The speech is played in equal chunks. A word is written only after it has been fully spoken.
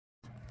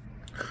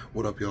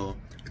What up, y'all?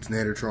 It's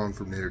Nadertron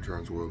from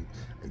Nadertron's World,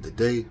 and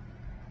today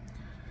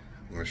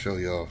I'm gonna show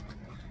y'all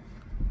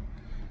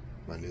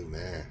my new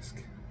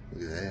mask.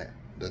 Look at that.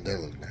 Doesn't that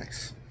look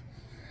nice?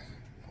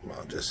 Hold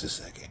on just a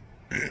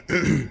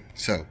second.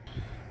 So,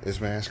 this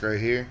mask right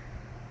here,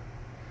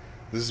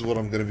 this is what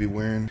I'm gonna be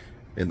wearing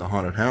in the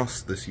haunted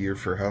house this year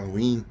for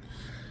Halloween,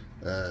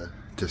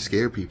 to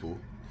scare people.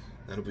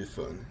 That'll be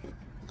fun.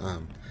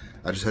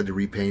 I just had to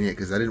repaint it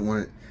because I didn't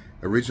want it.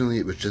 Originally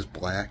it was just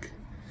black,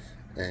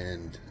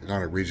 and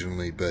not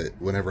originally, but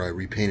whenever I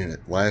repainted it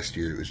last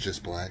year, it was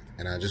just black,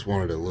 and I just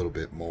wanted a little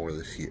bit more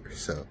this year.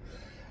 So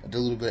I did a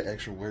little bit of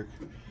extra work.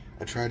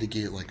 I tried to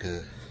get like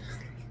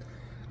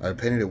I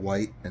painted it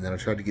white, and then I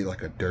tried to get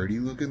like a dirty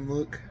looking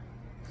look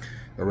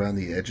around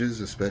the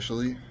edges,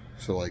 especially.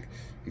 So like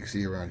you can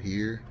see around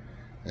here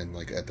and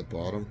like at the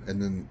bottom,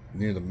 and then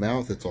near the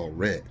mouth it's all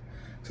red.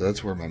 So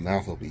that's where my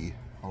mouth will be.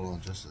 Hold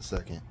on just a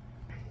second.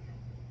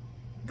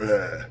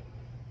 Blah.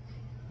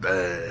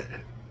 Blah.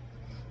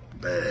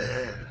 Blah.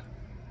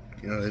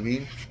 You know what I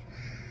mean?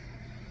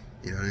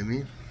 You know what I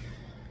mean?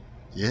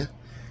 Yeah?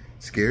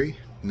 Scary?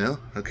 No?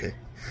 Okay.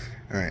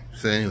 Alright,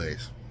 so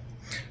anyways,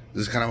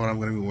 this is kind of what I'm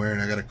going to be wearing.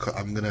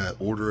 I'm going to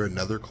order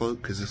another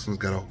cloak because this one's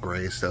got all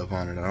gray stuff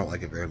on it and I don't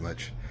like it very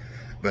much.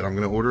 But I'm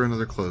going to order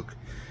another cloak,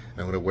 and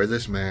I'm going to wear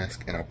this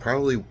mask, and I'll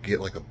probably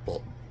get like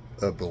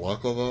a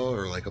balaclava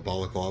or like a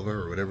balaclava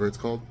or whatever it's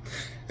called,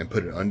 and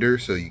put it under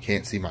so you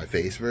can't see my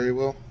face very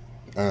well.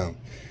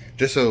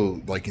 Just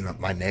so, like, you know,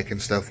 my neck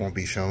and stuff won't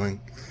be showing.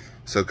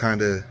 So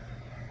kind of,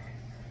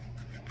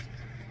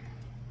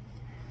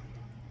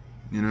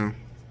 you know,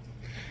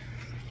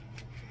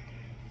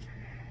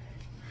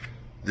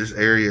 this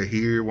area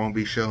here won't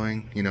be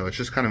showing. You know, it's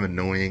just kind of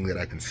annoying that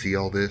I can see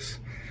all this.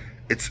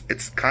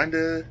 It's kind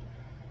of,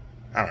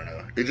 I don't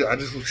know. I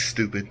just look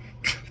stupid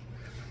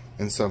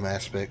in some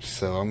aspects.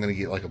 So I'm going to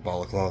get like a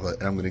balaclava,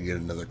 and I'm going to get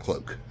another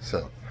cloak.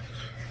 So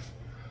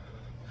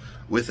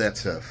with that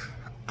stuff,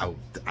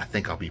 I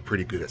think I'll be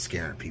pretty good at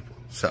scaring people.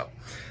 So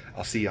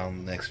I'll see y'all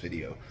in the next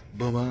video.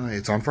 Bye-bye.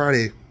 It's on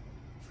Friday.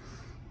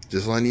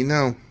 Just letting you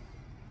know.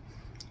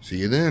 See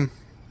you then.